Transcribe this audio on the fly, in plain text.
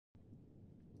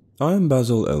I am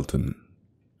Basil Elton,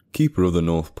 keeper of the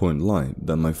North Point light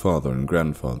that my father and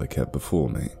grandfather kept before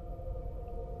me.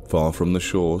 Far from the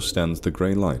shore stands the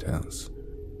grey lighthouse,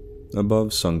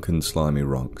 above sunken slimy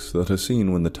rocks that are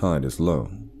seen when the tide is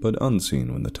low, but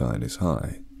unseen when the tide is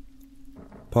high.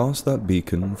 Past that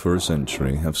beacon for a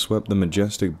century have swept the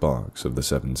majestic barks of the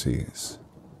seven seas.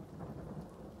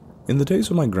 In the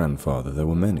days of my grandfather there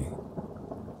were many.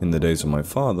 In the days of my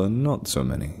father, not so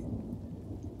many.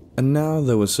 And now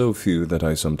there were so few that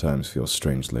I sometimes feel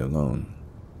strangely alone,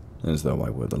 as though I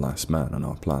were the last man on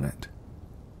our planet.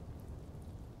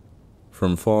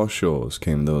 From far shores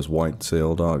came those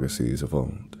white-sailed argosies of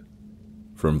old.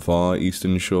 From far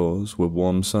eastern shores where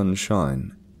warm suns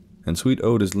shine, and sweet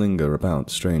odors linger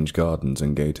about strange gardens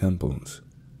and gay temples.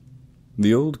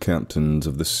 The old captains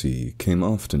of the sea came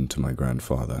often to my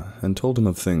grandfather and told him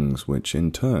of things which,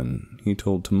 in turn, he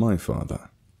told to my father,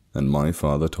 and my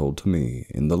father told to me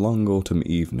in the long autumn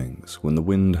evenings when the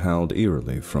wind howled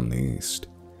eerily from the east.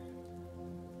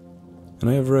 And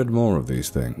I have read more of these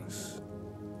things,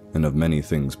 and of many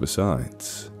things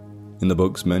besides, in the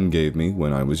books men gave me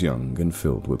when I was young and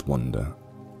filled with wonder.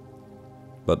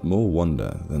 But more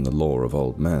wonder than the lore of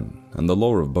old men, and the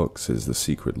lore of books is the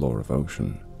secret lore of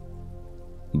ocean.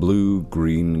 Blue,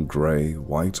 green, grey,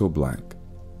 white or black,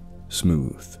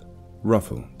 smooth,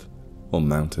 ruffled, or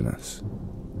mountainous.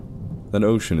 That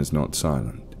ocean is not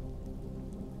silent.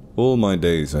 All my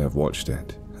days I have watched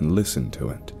it and listened to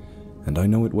it, and I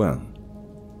know it well.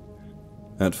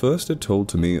 At first it told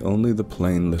to me only the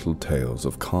plain little tales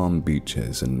of calm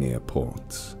beaches and near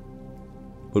ports.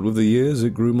 But with the years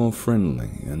it grew more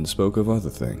friendly and spoke of other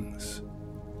things,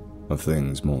 of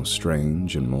things more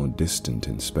strange and more distant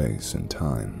in space and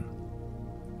time.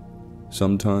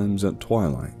 Sometimes at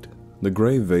twilight, the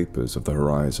grey vapours of the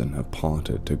horizon have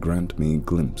parted to grant me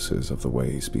glimpses of the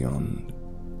ways beyond,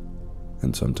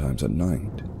 and sometimes at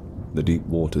night, the deep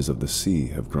waters of the sea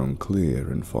have grown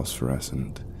clear and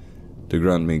phosphorescent to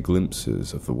grant me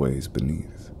glimpses of the ways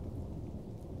beneath.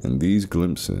 And these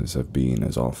glimpses have been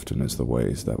as often as the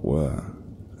ways that were,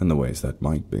 and the ways that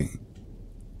might be,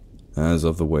 as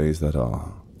of the ways that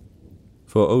are.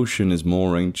 For ocean is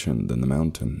more ancient than the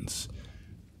mountains,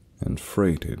 and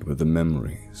freighted with the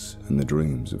memories and the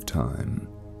dreams of time.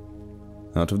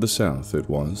 Out of the south it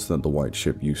was that the white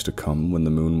ship used to come when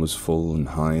the moon was full and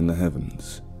high in the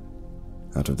heavens.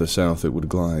 Out of the south it would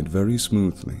glide very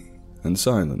smoothly and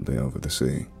silently over the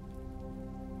sea.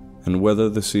 And whether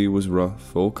the sea was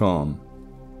rough or calm,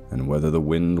 and whether the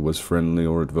wind was friendly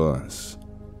or adverse,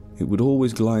 it would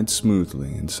always glide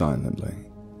smoothly and silently,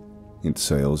 its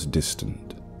sails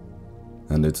distant,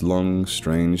 and its long,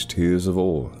 strange tiers of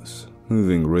oars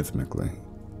moving rhythmically.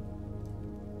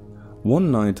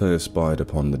 One night I espied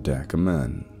upon the deck a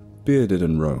man, bearded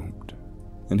and robed,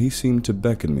 and he seemed to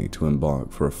beckon me to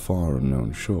embark for a far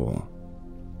unknown shore.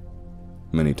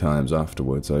 Many times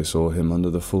afterwards I saw him under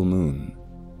the full moon,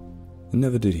 and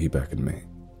never did he beckon me.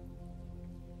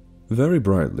 Very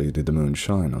brightly did the moon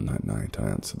shine on that night I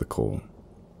answered the call,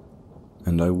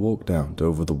 and I walked out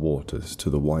over the waters to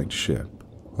the white ship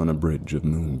on a bridge of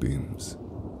moonbeams.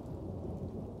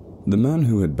 The man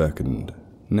who had beckoned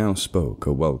now spoke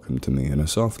a welcome to me in a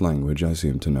soft language I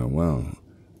seemed to know well,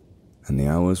 and the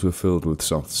hours were filled with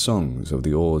soft songs of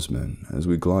the oarsmen as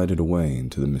we glided away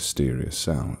into the mysterious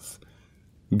south,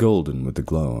 golden with the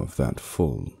glow of that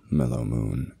full, mellow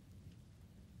moon.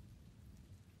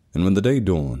 And when the day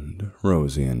dawned,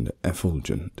 rosy and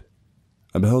effulgent,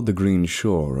 I beheld the green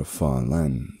shore of far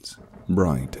lands,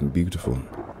 bright and beautiful,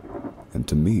 and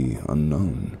to me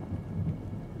unknown.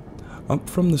 Up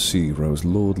from the sea rose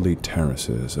lordly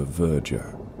terraces of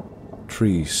verdure,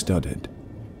 tree-studded,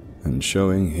 and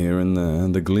showing here and there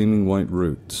the gleaming white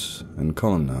roofs and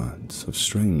colonnades of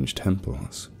strange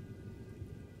temples.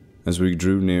 As we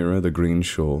drew nearer the green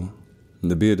shore,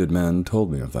 the bearded man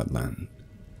told me of that land,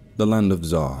 the land of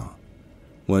Zar,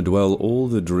 where dwell all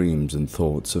the dreams and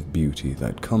thoughts of beauty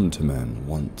that come to men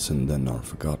once and then are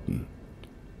forgotten.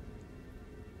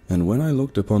 And when I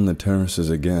looked upon the terraces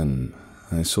again,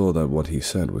 I saw that what he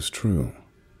said was true,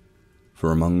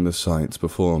 for among the sights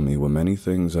before me were many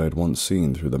things I had once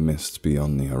seen through the mists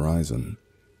beyond the horizon,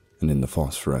 and in the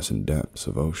phosphorescent depths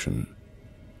of ocean.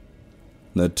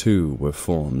 There too were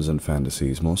forms and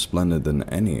fantasies more splendid than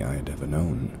any I had ever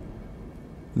known.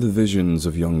 The visions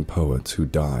of young poets who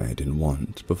died in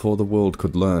want before the world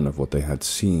could learn of what they had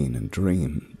seen and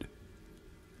dreamed.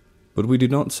 But we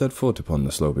did not set foot upon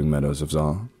the sloping meadows of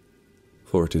Zar,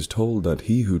 for it is told that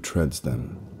he who treads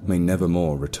them may never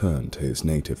more return to his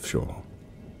native shore.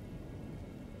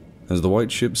 As the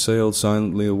white ship sailed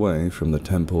silently away from the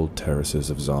templed terraces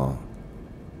of Zar,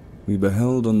 we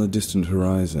beheld on the distant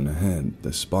horizon ahead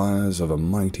the spires of a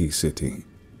mighty city,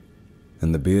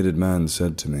 and the bearded man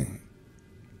said to me,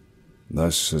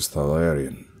 "This is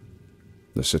Thalarion,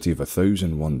 the city of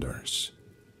 1,000 wonders,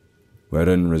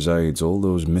 wherein resides all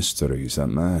those mysteries that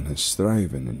man is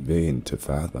striving in vain to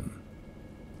fathom."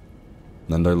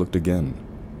 And I looked again,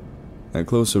 at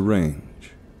closer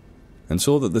range, and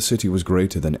saw that the city was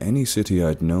greater than any city I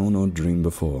had known or dreamed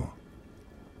before.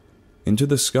 Into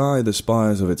the sky the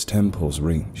spires of its temples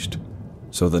reached,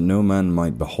 so that no man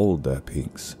might behold their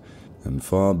peaks, and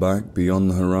far back beyond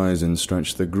the horizon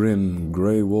stretched the grim,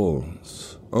 grey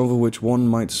walls, over which one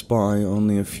might spy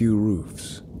only a few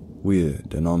roofs,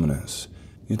 weird and ominous,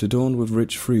 yet adorned with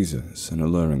rich friezes and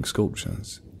alluring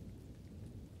sculptures.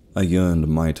 I yearned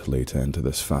mightily to enter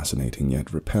this fascinating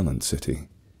yet repellent city,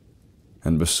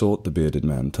 and besought the bearded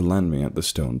man to land me at the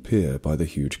stone pier by the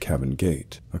huge cavern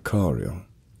gate, Akariel.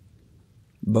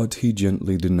 But he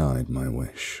gently denied my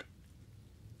wish,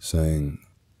 saying,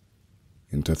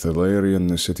 "Into Thalarion,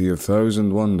 the city of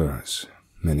 1,000 wonders,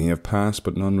 many have passed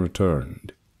but none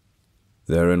returned.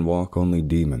 Therein walk only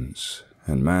demons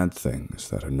and mad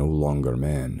things that are no longer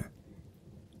men,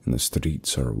 and the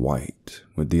streets are white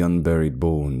with the unburied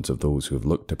bones of those who have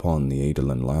looked upon the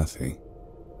Eidolon Lathi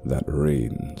that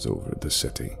reigns over the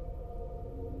city."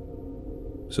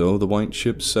 So the white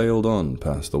ship sailed on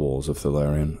past the walls of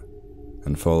Thalarion,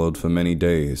 and followed for many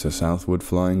days a southward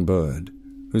flying bird,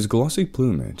 whose glossy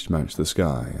plumage matched the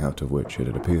sky out of which it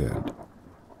had appeared.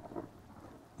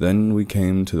 Then we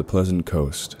came to the pleasant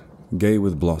coast, gay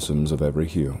with blossoms of every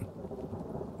hue,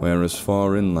 where as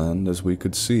far inland as we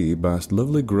could see basked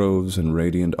lovely groves and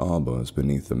radiant arbors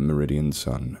beneath the meridian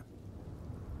sun.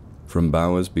 From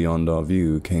bowers beyond our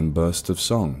view came bursts of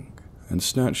song and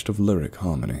snatched of lyric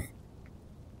harmony,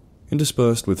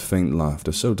 interspersed with faint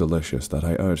laughter so delicious that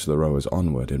I urged the rowers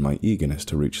onward in my eagerness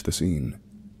to reach the scene.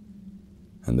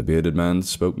 And the bearded man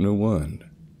spoke no word,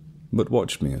 but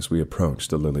watched me as we approached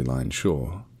the lily-lined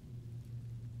shore.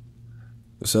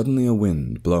 Suddenly a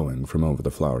wind blowing from over the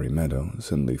flowery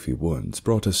meadows and leafy woods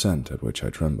brought a scent at which I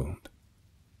trembled.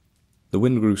 The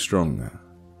wind grew stronger,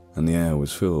 and the air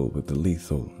was filled with the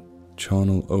lethal,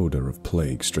 charnel odor of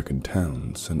plague-stricken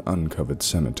towns and uncovered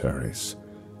cemeteries.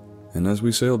 And as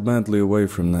we sailed madly away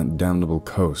from that damnable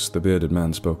coast, the bearded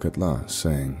man spoke at last,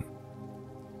 saying,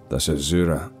 "This is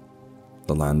Zura,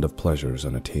 the land of pleasures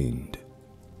unattained."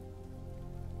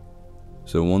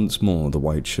 So once more the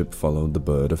white ship followed the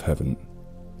bird of heaven,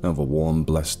 over warm,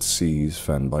 blessed seas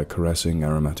fanned by caressing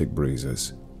aromatic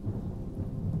breezes.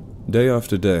 Day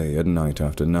after day, and night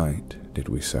after night, did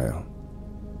we sail,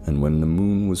 and when the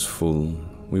moon was full,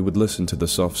 we would listen to the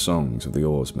soft songs of the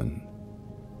oarsmen,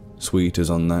 sweet as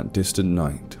on that distant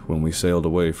night when we sailed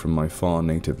away from my far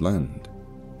native land.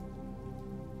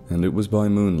 And it was by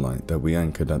moonlight that we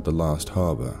anchored at the last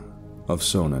harbour of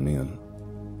Sonanil,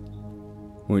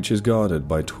 which is guarded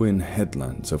by twin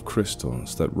headlands of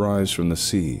crystals that rise from the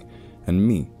sea and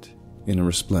meet in a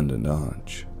resplendent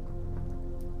arch.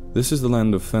 This is the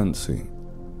land of fancy,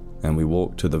 and we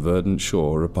walked to the verdant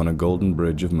shore upon a golden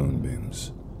bridge of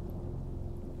moonbeams.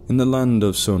 In the land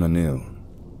of Sonanil,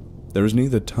 there is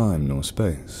neither time nor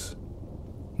space,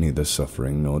 neither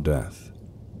suffering nor death.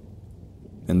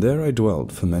 And there I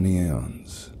dwelt for many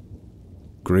aeons.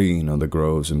 Green are the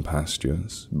groves and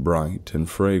pastures, bright and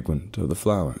fragrant are the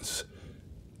flowers,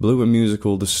 blue and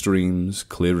musical the streams,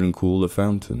 clear and cool the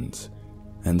fountains,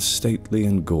 and stately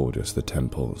and gorgeous the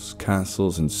temples,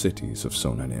 castles, and cities of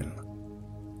Sonanil.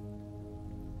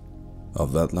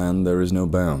 Of that land there is no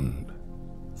bound,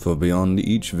 for beyond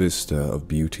each vista of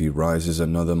beauty rises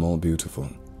another more beautiful.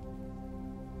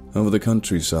 Over the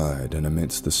countryside and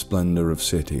amidst the splendor of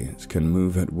cities can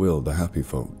move at will the happy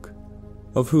folk,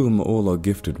 of whom all are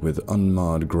gifted with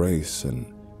unmarred grace and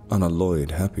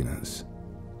unalloyed happiness.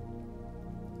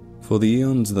 For the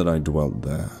eons that I dwelt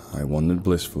there, I wandered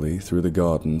blissfully through the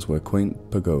gardens where quaint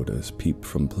pagodas peep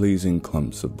from pleasing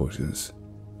clumps of bushes,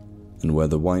 and where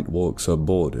the white walks are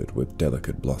bordered with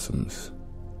delicate blossoms.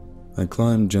 I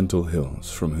climbed gentle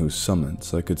hills from whose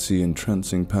summits I could see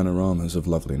entrancing panoramas of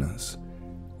loveliness,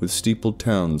 with steepled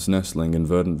towns nestling in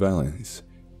verdant valleys,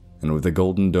 and with the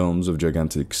golden domes of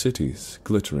gigantic cities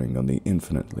glittering on the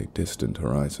infinitely distant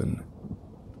horizon.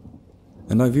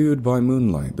 And I viewed by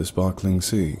moonlight the sparkling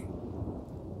sea,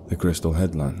 the crystal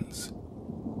headlands,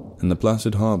 and the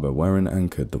placid harbour wherein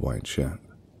anchored the white ship.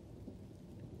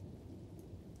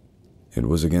 It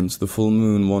was against the full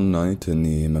moon one night in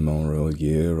the immemorial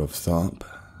year of Tharp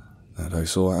that I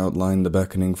saw outlined the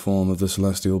beckoning form of the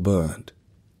celestial bird,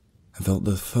 and felt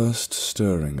the first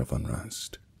stirring of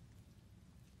unrest.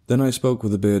 Then I spoke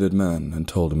with the bearded man and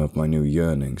told him of my new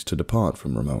yearnings to depart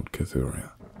from remote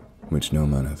Cathuria, which no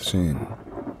man hath seen,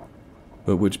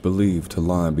 but which believed to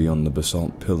lie beyond the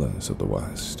basalt pillars of the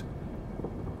west.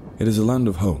 It is a land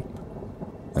of hope,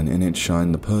 and in it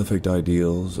shine the perfect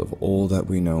ideals of all that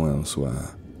we know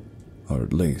elsewhere, or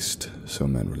at least so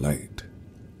men relate.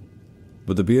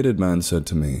 But the bearded man said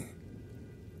to me,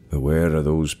 "Beware of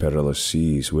those perilous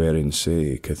seas wherein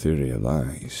say Cathuria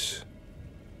lies.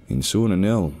 In Sona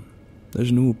Nyl,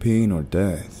 there's no pain or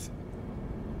death,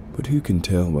 but who can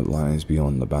tell what lies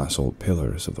beyond the basalt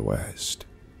pillars of the west?"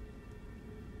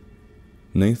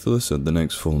 Natheless at the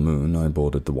next full moon I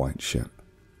boarded the white ship,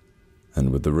 and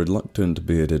with the reluctant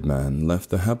bearded man left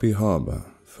the happy harbour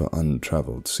for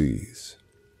untravelled seas.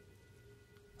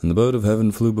 And the bird of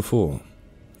heaven flew before,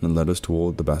 and led us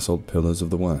toward the basalt pillars of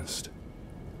the west.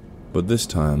 But this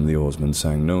time the oarsmen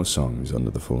sang no songs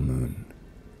under the full moon.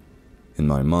 In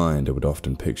my mind I would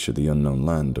often picture the unknown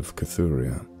land of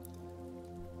Cathuria,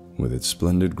 with its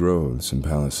splendid groves and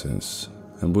palaces,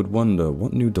 and would wonder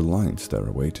what new delights there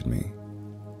awaited me.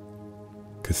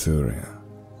 Cathuria,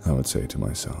 I would say to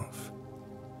myself,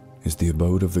 is the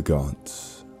abode of the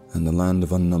gods, and the land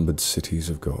of unnumbered cities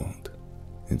of gold.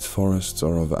 Its forests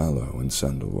are of aloe and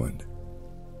sandalwood,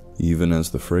 even as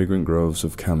the fragrant groves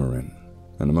of Cameron,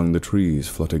 and among the trees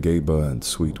flutter gay birds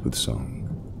sweet with song.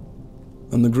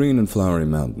 On the green and flowery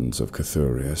mountains of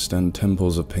Cathuria stand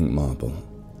temples of pink marble,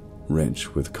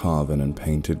 rich with carven and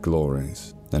painted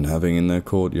glories, and having in their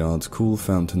courtyards cool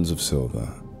fountains of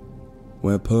silver,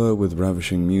 where purr with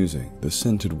ravishing music the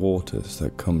scented waters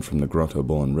that come from the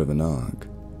grotto-born river Narg.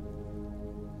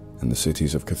 And the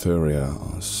cities of Cathuria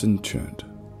are cinctured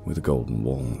with golden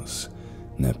walls,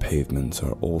 and their pavements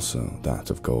are also that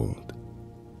of gold.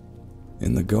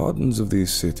 In the gardens of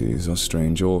these cities are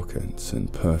strange orchids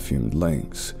and perfumed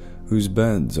lakes, whose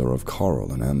beds are of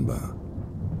coral and amber.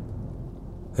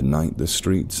 At night the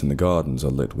streets and the gardens are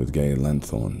lit with gay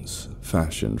lanthorns,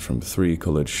 fashioned from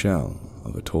 3-colored shell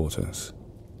of a tortoise.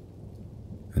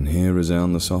 And here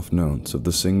resound the soft notes of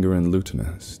the singer and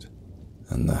lutenist,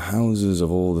 and the houses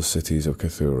of all the cities of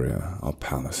Cathuria are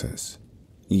palaces,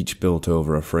 each built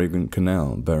over a fragrant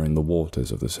canal bearing the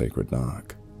waters of the sacred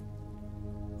Narg.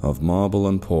 Of marble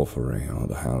and porphyry are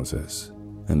the houses,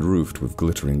 and roofed with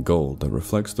glittering gold that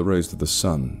reflects the rays of the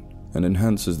sun and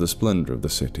enhances the splendor of the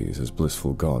cities as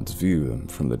blissful gods view them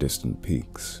from the distant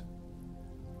peaks.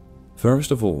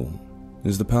 Fairest of all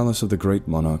is the palace of the great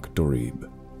monarch Dorib,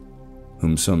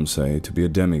 whom some say to be a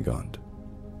demigod,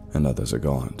 and others a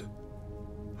god.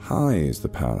 High is the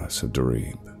palace of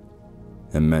Dorib,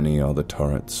 and many are the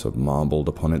turrets of marbled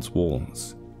upon its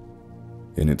walls.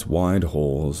 In its wide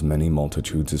halls many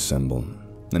multitudes assemble,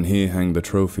 and here hang the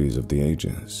trophies of the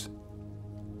ages.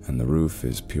 And the roof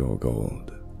is pure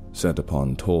gold, set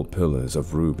upon tall pillars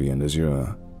of ruby and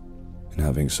azure, and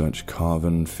having such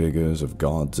carven figures of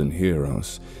gods and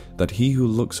heroes that he who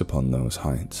looks upon those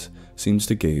heights seems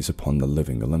to gaze upon the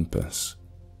living Olympus.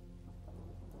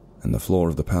 And the floor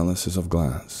of the palace is of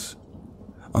glass,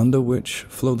 under which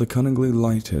flow the cunningly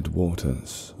lighted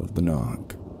waters of the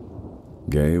Narg,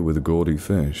 gay with gaudy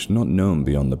fish not known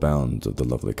beyond the bounds of the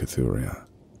lovely Cathuria.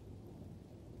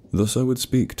 Thus I would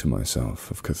speak to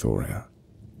myself of Cathuria,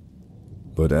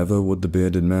 but ever would the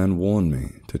bearded man warn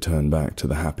me to turn back to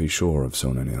the happy shore of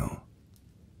Sona Nyl.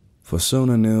 For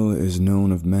Sona Nyl is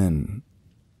known of men,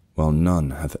 while none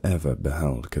hath ever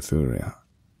beheld Cathuria.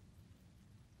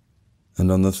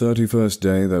 And on the 31st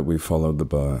day that we followed the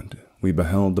bird, we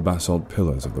beheld the basalt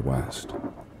pillars of the west.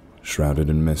 Shrouded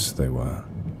in mist they were,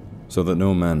 so that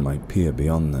no man might peer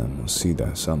beyond them or see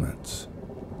their summits,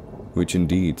 which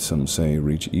indeed some say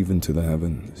reach even to the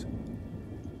heavens.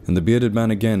 And the bearded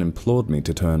man again implored me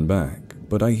to turn back,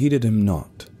 but I heeded him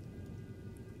not.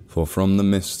 For from the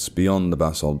mists beyond the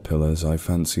basalt pillars I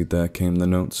fancied there came the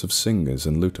notes of singers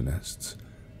and lutanists,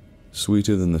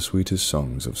 sweeter than the sweetest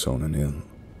songs of Sona Nyl,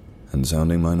 and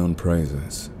sounding mine own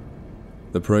praises,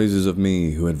 the praises of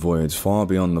me who had voyaged far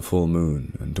beyond the full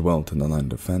moon and dwelt in the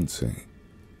land of fancy.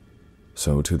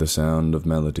 So to the sound of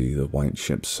melody the white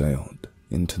ship sailed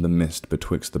into the mist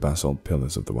betwixt the basalt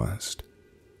pillars of the west.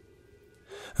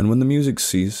 And when the music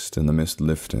ceased and the mist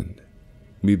lifted,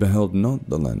 we beheld not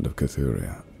the land of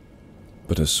Cathuria,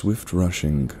 but a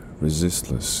swift-rushing,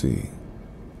 resistless sea,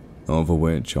 over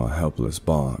which our helpless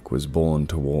bark was borne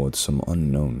towards some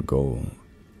unknown goal.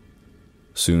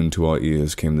 Soon to our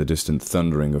ears came the distant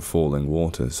thundering of falling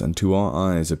waters, and to our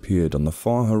eyes appeared on the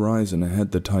far horizon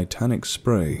ahead the titanic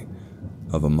spray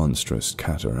of a monstrous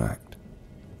cataract,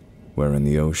 wherein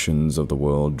the oceans of the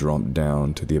world dropped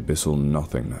down to the abyssal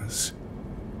nothingness.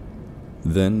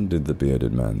 Then did the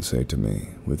bearded man say to me,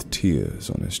 with tears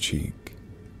on his cheek,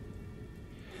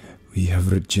 "We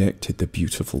have rejected the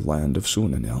beautiful land of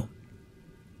Sonanel,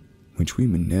 which we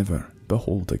may never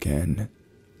behold again.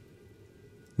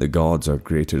 The gods are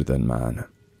greater than man,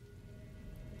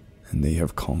 and they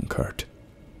have conquered."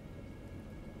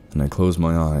 And I closed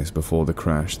my eyes before the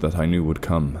crash that I knew would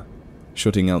come,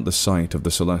 shutting out the sight of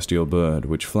the celestial bird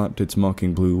which flapped its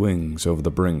mocking blue wings over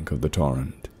the brink of the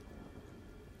torrent.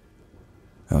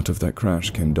 Out of that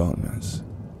crash came darkness,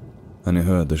 and I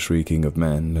heard the shrieking of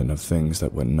men and of things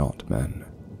that were not men.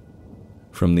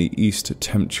 From the east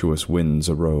tempestuous winds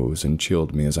arose and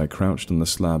chilled me as I crouched on the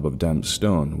slab of damp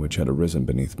stone which had arisen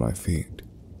beneath my feet.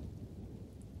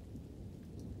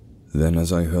 Then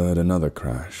as I heard another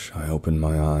crash, I opened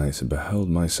my eyes and beheld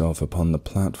myself upon the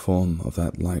platform of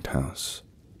that lighthouse,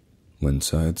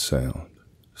 whence I had sailed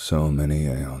so many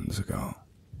aeons ago.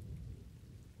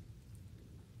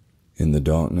 In the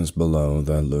darkness below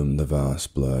there loomed the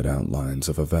vast blurred outlines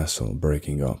of a vessel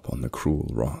breaking up on the cruel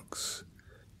rocks,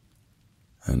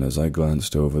 and as I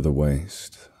glanced over the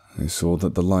waist, I saw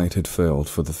that the light had failed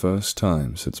for the first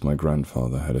time since my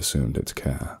grandfather had assumed its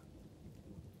care.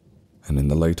 And in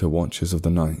the later watches of the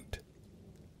night,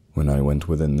 when I went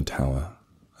within the tower,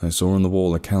 I saw on the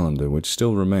wall a calendar which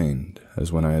still remained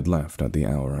as when I had left at the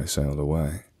hour I sailed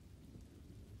away.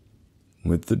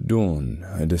 With the dawn,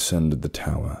 I descended the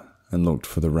tower and looked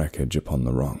for the wreckage upon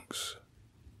the rocks.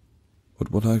 But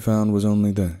what I found was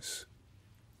only this: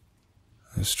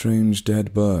 a strange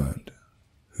dead bird,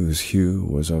 whose hue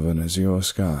was of an azure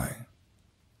sky,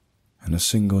 and a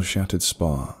single shattered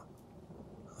spar,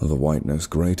 of a whiteness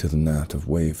greater than that of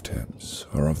wave tips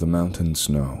or of the mountain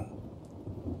snow.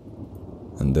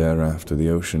 And thereafter the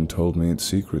ocean told me its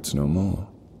secrets no more,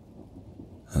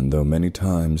 and though many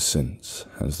times since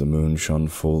has the moon shone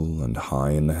full and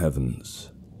high in the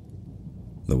heavens,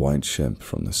 the white ship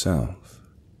from the south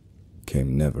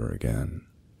came never again.